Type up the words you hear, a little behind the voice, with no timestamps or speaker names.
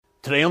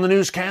Today on the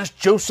newscast,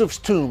 Joseph's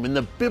tomb in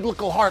the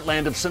biblical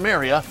heartland of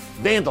Samaria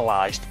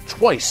vandalized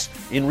twice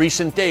in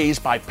recent days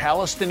by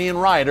Palestinian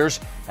rioters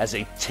as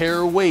a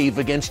terror wave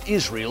against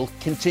Israel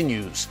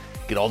continues.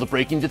 Get all the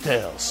breaking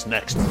details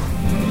next.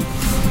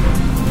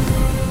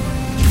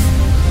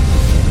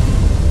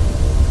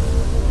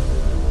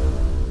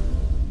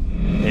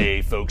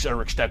 Hey folks,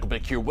 Eric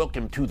Stackelbeck here.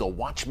 Welcome to the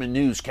Watchman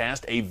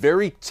Newscast. A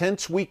very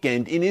tense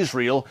weekend in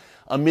Israel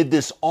amid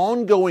this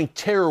ongoing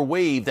terror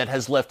wave that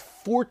has left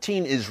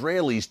 14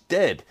 Israelis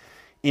dead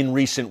in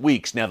recent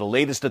weeks. Now, the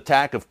latest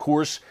attack, of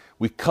course,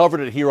 we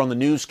covered it here on the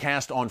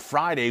newscast on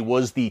Friday,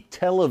 was the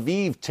Tel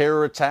Aviv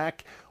terror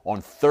attack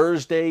on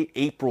Thursday,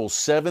 April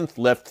 7th,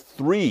 left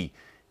 3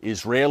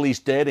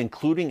 Israelis dead,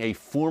 including a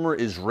former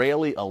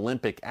Israeli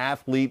Olympic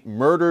athlete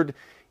murdered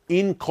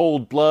in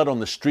cold blood on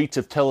the streets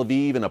of Tel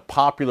Aviv in a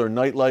popular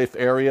nightlife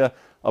area.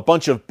 A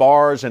bunch of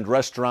bars and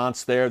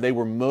restaurants there, they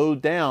were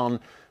mowed down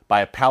by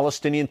a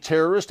Palestinian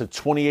terrorist, a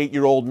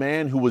 28-year-old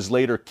man who was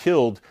later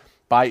killed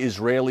by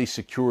Israeli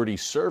security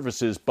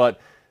services. But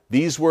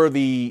these were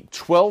the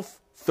 12th,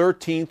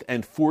 13th,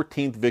 and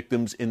 14th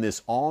victims in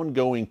this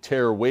ongoing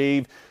terror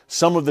wave.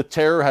 Some of the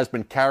terror has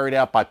been carried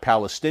out by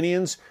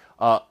Palestinians.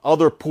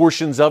 Other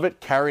portions of it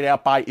carried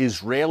out by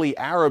Israeli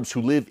Arabs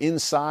who live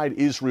inside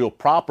Israel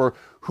proper,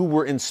 who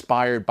were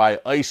inspired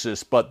by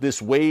ISIS. But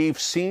this wave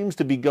seems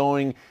to be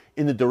going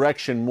in the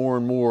direction more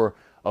and more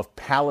of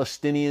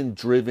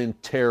Palestinian-driven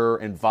terror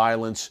and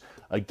violence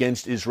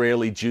against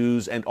Israeli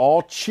Jews, and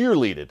all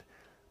cheerleaded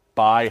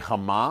by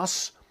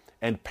Hamas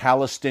and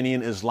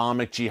Palestinian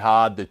Islamic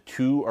Jihad, the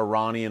two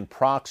Iranian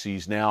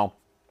proxies. Now,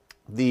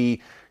 the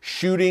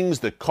shootings,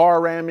 the car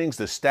rammings,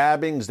 the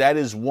stabbings, that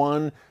is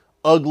one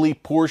ugly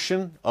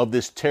portion of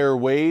this terror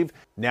wave.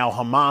 Now,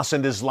 Hamas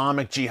and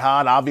Islamic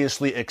Jihad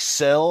obviously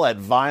excel at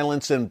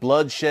violence and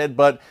bloodshed,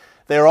 but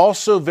they're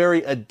also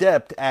very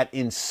adept at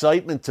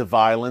incitement to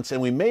violence, and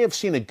we may have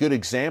seen a good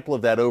example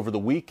of that over the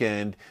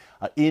weekend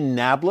in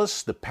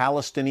Nablus, the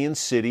Palestinian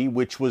city,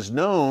 which was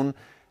known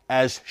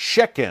as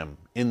Shechem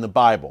in the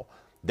Bible.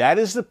 That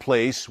is the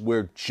place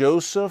where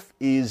Joseph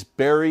is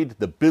buried,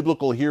 the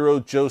biblical hero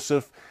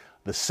Joseph,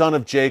 the son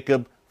of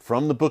Jacob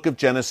from the book of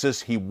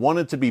Genesis. He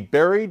wanted to be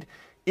buried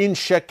in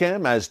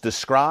Shechem as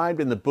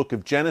described in the book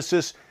of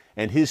Genesis,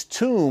 and his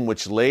tomb,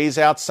 which lays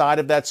outside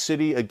of that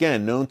city,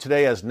 again known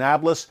today as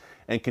Nablus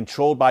and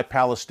controlled by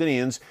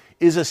Palestinians,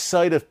 is a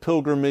site of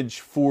pilgrimage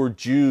for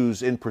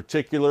Jews in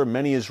particular.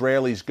 Many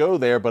Israelis go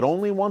there, but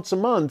only once a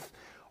month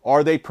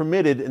are they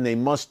permitted, and they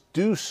must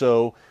do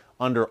so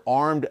under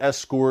armed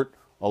escort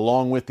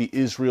along with the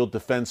Israel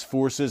Defense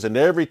Forces. And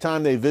every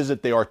time they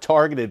visit, they are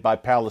targeted by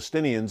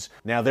Palestinians.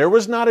 Now, there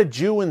was not a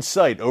Jew in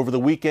sight over the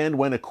weekend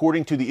when,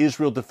 according to the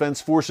Israel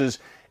Defense Forces,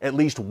 at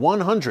least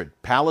 100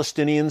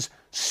 Palestinians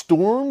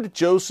stormed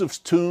Joseph's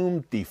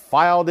tomb,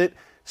 defiled it,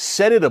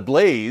 set it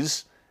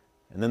ablaze.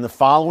 And then the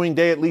following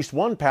day, at least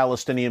one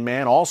Palestinian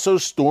man also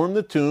stormed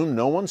the tomb.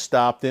 No one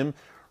stopped him,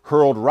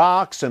 hurled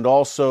rocks, and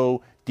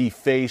also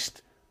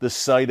defaced the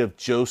site of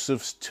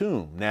Joseph's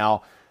tomb.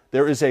 Now,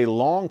 there is a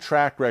long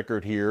track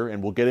record here,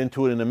 and we'll get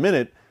into it in a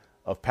minute,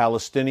 of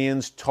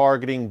Palestinians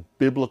targeting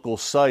biblical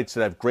sites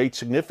that have great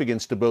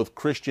significance to both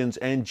Christians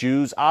and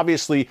Jews.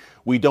 Obviously,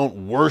 we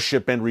don't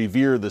worship and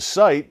revere the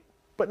site,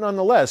 but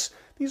nonetheless,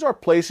 these are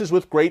places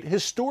with great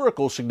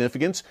historical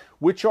significance,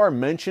 which are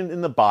mentioned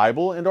in the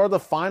Bible and are the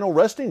final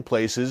resting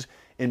places,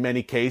 in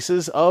many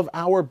cases, of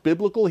our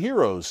biblical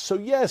heroes. So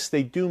yes,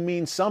 they do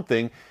mean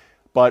something,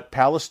 but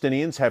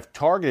Palestinians have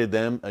targeted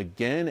them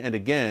again and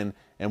again,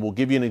 and we'll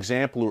give you an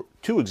example, or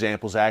two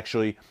examples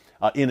actually,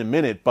 in a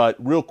minute. But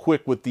real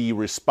quick with the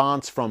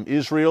response from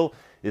Israel,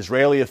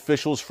 Israeli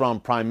officials from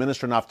Prime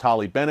Minister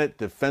Naftali Bennett,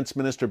 Defense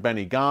Minister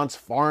Benny Gantz,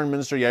 Foreign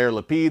Minister Yair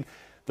Lapid,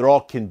 they're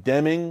all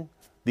condemning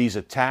these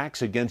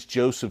attacks against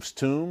Joseph's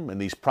tomb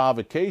and these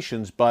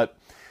provocations. But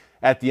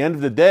at the end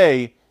of the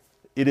day,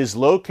 it is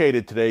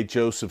located today,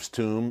 Joseph's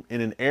tomb,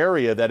 in an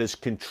area that is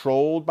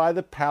controlled by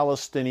the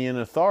Palestinian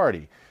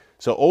Authority.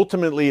 So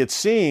ultimately, it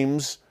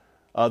seems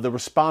the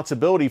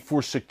responsibility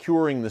for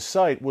securing the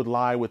site would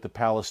lie with the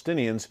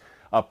Palestinians,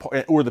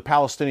 or the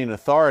Palestinian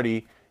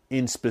Authority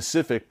in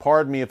specific.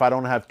 Pardon me if I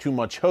don't have too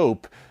much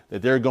hope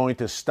that they're going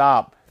to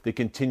stop the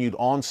continued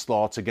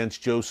onslaughts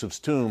against Joseph's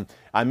tomb.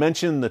 I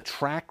mentioned the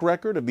track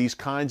record of these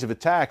kinds of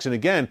attacks. And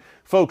again,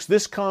 folks,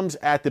 this comes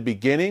at the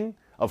beginning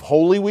of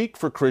Holy Week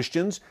for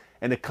Christians,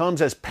 and it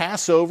comes as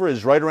Passover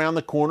is right around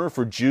the corner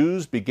for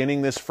Jews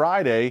beginning this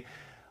Friday.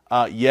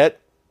 Yet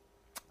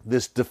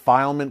this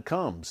defilement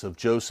comes of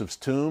Joseph's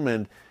tomb.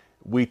 And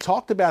we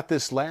talked about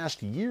this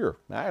last year,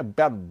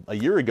 about a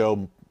year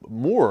ago,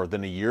 more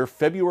than a year,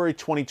 February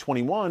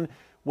 2021,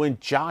 when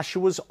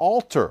Joshua's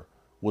altar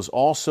was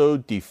also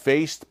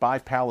defaced by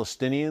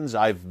Palestinians.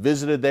 I've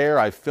visited there,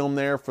 I've filmed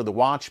there for the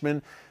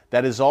Watchman.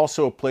 That is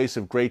also a place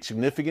of great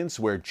significance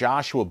where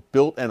Joshua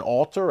built an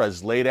altar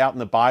as laid out in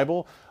the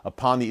Bible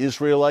upon the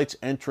Israelites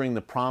entering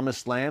the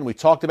Promised Land. We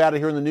talked about it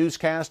here in the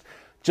newscast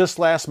just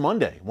last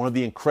Monday. One of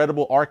the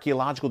incredible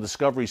archaeological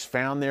discoveries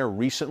found there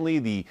recently,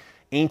 the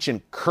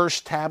ancient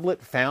curse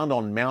tablet found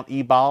on Mount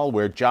Ebal,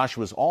 where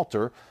Joshua's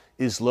altar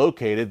is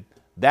located,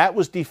 that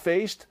was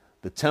defaced.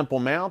 The Temple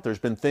Mount, there's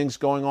been things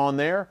going on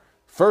there.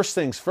 First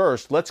things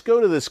first, let's go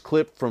to this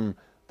clip from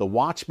the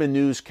Watchman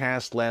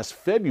Newscast last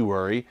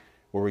February,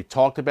 where we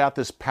talked about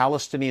this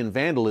Palestinian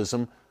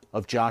vandalism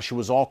of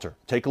Joshua's altar.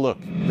 Take a look.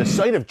 The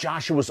site of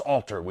Joshua's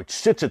altar, which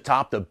sits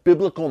atop the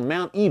biblical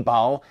Mount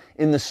Ebal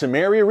in the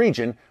Samaria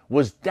region,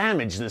 was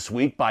damaged this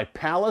week by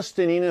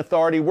Palestinian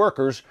Authority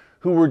workers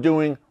who were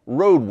doing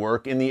road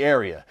work in the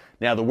area.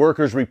 Now, the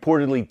workers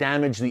reportedly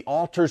damaged the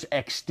altar's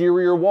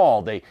exterior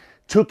wall. They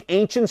took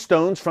ancient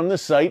stones from the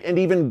site and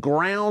even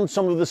ground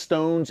some of the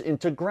stones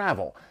into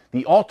gravel.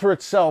 The altar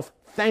itself,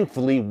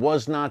 thankfully,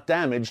 was not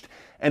damaged,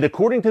 and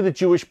according to the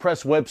Jewish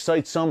press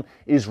website, some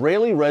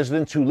Israeli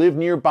residents who live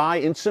nearby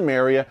in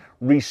Samaria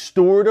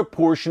restored a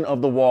portion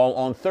of the wall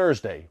on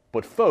Thursday.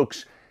 But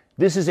folks,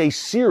 this is a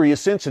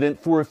serious incident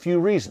for a few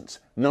reasons.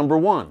 Number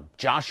one,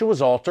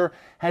 Joshua's altar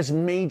has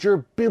major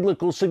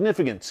biblical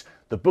significance.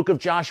 The book of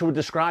Joshua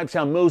describes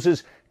how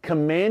Moses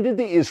commanded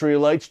the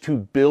Israelites to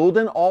build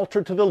an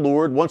altar to the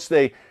Lord once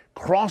they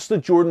crossed the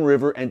Jordan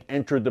River and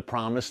entered the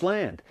Promised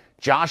Land.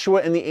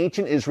 Joshua and the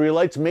ancient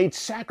Israelites made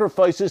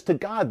sacrifices to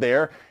God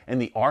there,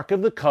 and the Ark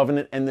of the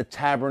Covenant and the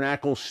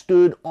tabernacle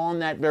stood on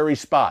that very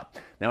spot.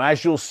 Now,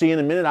 as you'll see in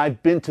a minute,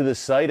 I've been to this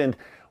site, and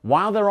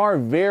while there are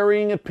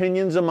varying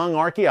opinions among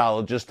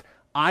archaeologists,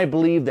 I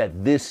believe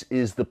that this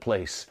is the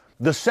place.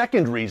 The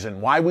second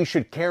reason why we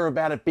should care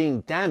about it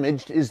being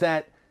damaged is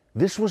that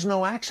this was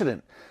no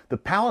accident. The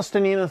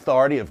Palestinian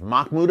Authority of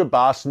Mahmoud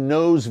Abbas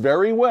knows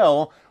very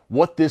well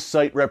what this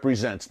site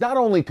represents, not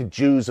only to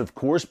Jews, of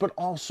course, but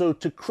also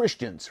to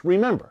Christians.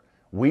 Remember,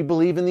 we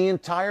believe in the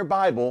entire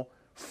Bible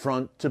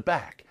front to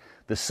back.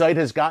 The site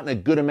has gotten a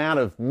good amount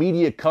of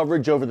media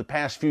coverage over the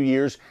past few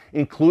years,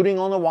 including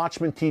on the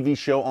Watchman TV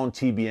show on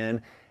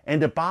TBN,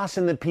 and Abbas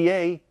and the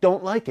PA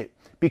don't like it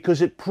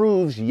because it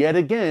proves yet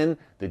again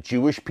the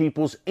Jewish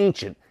people's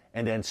ancient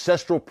and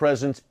ancestral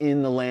presence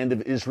in the land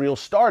of Israel,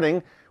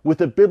 starting with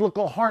the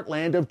biblical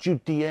heartland of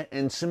Judea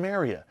and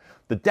Samaria.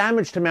 The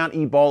damage to Mount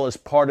Ebal is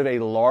part of a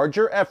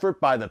larger effort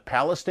by the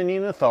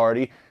Palestinian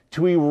Authority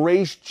to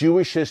erase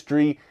Jewish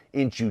history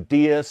in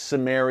Judea,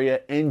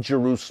 Samaria, and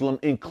Jerusalem,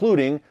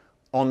 including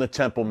on the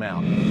Temple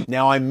Mount.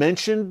 Now, I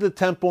mentioned the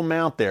Temple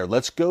Mount there.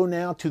 Let's go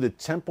now to the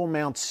Temple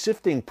Mount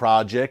sifting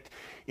project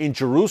in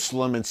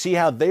Jerusalem and see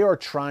how they are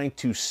trying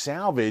to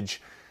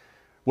salvage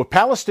what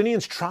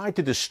Palestinians tried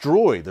to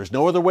destroy. There's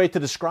no other way to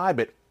describe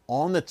it,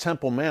 on the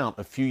Temple Mount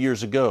a few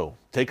years ago.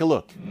 Take a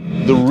look.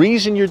 The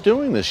reason you're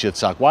doing this,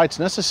 Yitzhak, why it's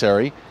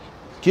necessary,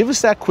 give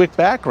us that quick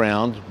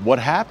background, what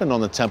happened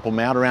on the Temple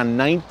Mount around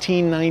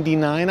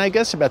 1999, I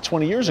guess, about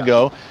 20 years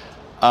ago.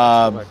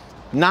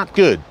 Not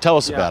good. Tell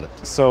us about it.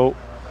 So,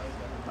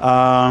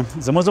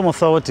 the Muslim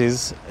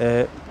authorities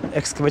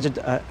excavated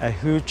a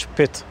huge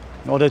pit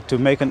in order to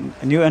make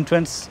a new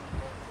entrance.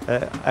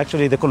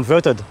 Actually, they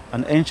converted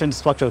an ancient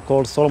structure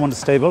called Solomon's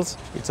Stables.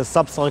 It's a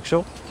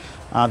substructure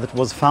that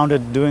was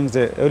founded during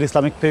the early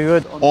Islamic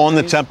period. On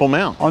the Temple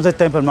Mount? On the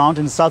Temple Mount,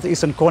 in the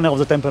southeastern corner of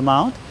the Temple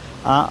Mount,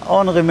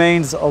 on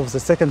remains of the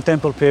Second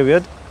Temple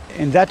period.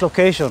 In that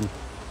location,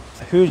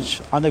 a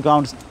huge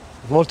underground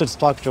vaulted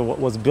structure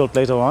was built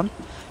later on,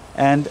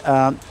 and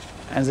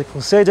the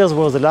Crusaders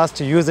were the last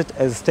to use it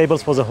as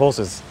stables for the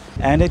horses.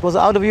 And it was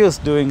out of use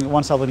during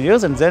 1,000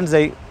 years, and then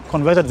they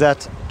converted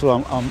that to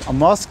a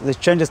mosque. They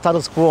changed the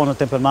status quo on the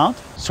Temple Mount.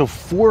 So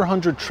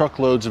 400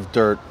 truckloads of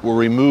dirt were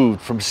removed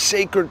from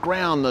sacred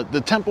ground,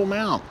 the Temple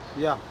Mount,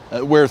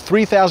 where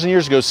 3,000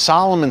 years ago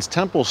Solomon's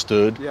temple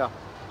stood.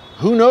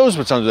 Who knows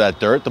what's under that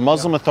dirt? The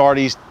Muslim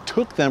authorities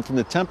took them from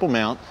the Temple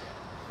Mount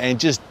and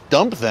just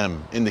dumped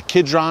them in the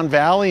Kidron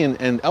Valley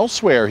and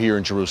elsewhere here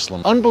in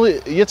Jerusalem.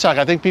 Yitzhak,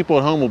 I think people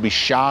at home will be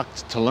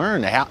shocked to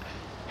learn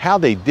how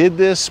they did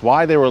this,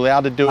 why they were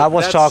allowed to do it. I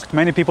was shocked.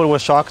 Many people were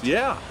shocked.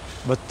 Yeah.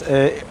 But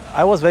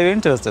I was very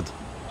interested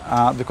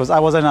because I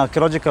was an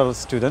archaeological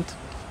student,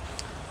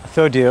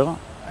 third year,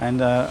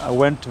 and I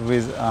went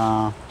with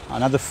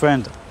another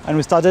friend, and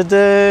we started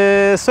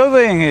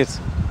surveying it.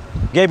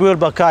 Gabriel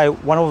Barkai,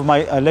 one of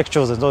my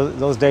lecturers in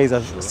those days,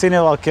 a senior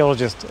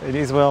archaeologist in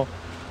Israel,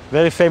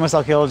 very famous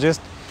archaeologist,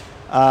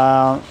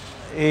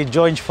 he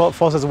joined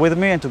forces with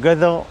me, and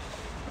together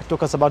it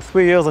took us about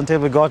 3 years until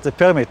we got the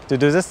permit to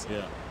do this.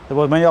 There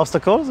were many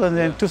obstacles, and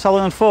in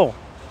 2004,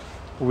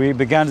 we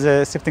began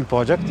the sifting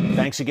project.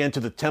 Thanks again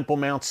to the Temple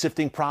Mount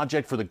Sifting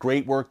Project for the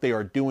great work they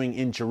are doing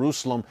in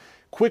Jerusalem.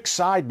 Quick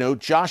side note,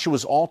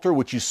 Joshua's altar,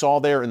 which you saw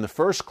there in the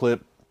first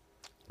clip,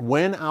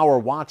 when our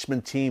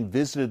Watchman team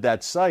visited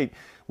that site,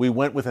 we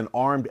went with an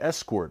armed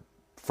escort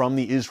from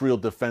the Israel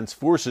Defense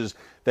Forces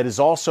that is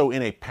also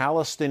in a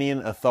Palestinian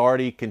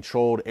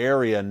Authority-controlled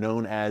area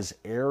known as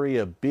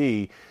Area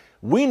B.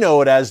 We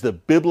know it as the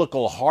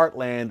biblical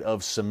heartland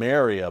of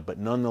Samaria, but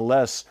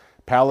nonetheless,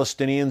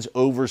 Palestinians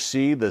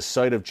oversee the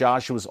site of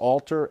Joshua's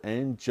altar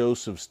and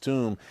Joseph's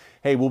tomb.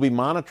 Hey, we'll be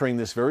monitoring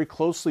this very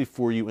closely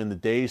for you in the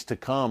days to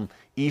come.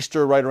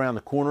 Easter right around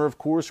the corner, of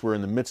course. We're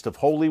in the midst of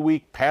Holy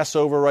Week.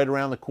 Passover right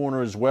around the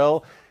corner as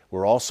well.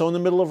 We're also in the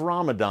middle of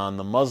Ramadan,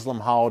 the Muslim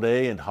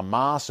holiday, and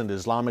Hamas and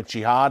Islamic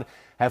Jihad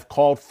have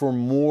called for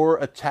more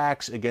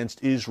attacks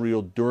against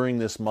Israel during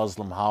this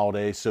Muslim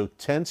holiday. So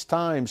tense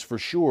times for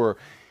sure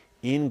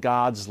in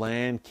God's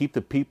land. Keep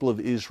the people of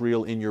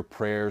Israel in your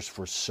prayers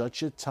for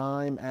such a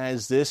time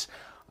as this.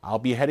 I'll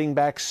be heading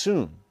back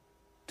soon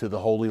to the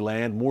Holy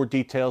Land. More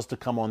details to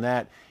come on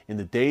that in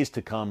the days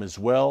to come as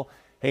well.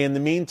 Hey, in the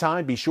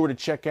meantime, be sure to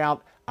check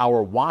out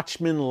our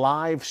Watchman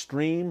live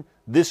stream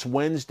this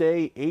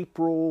Wednesday,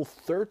 April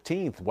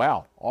 13th.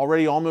 Wow,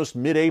 already almost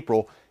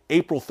mid-April.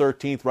 April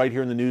 13th, right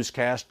here in the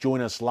newscast. Join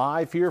us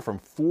live here from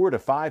 4 to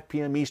 5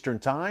 p.m. Eastern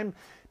Time.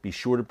 Be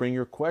sure to bring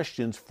your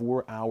questions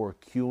for our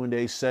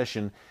Q&A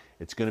session.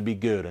 It's going to be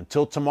good.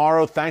 Until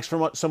tomorrow, thanks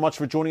so much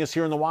for joining us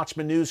here in the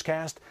Watchman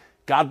Newscast.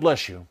 God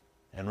bless you.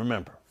 And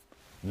remember,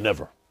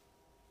 never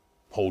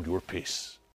hold your peace.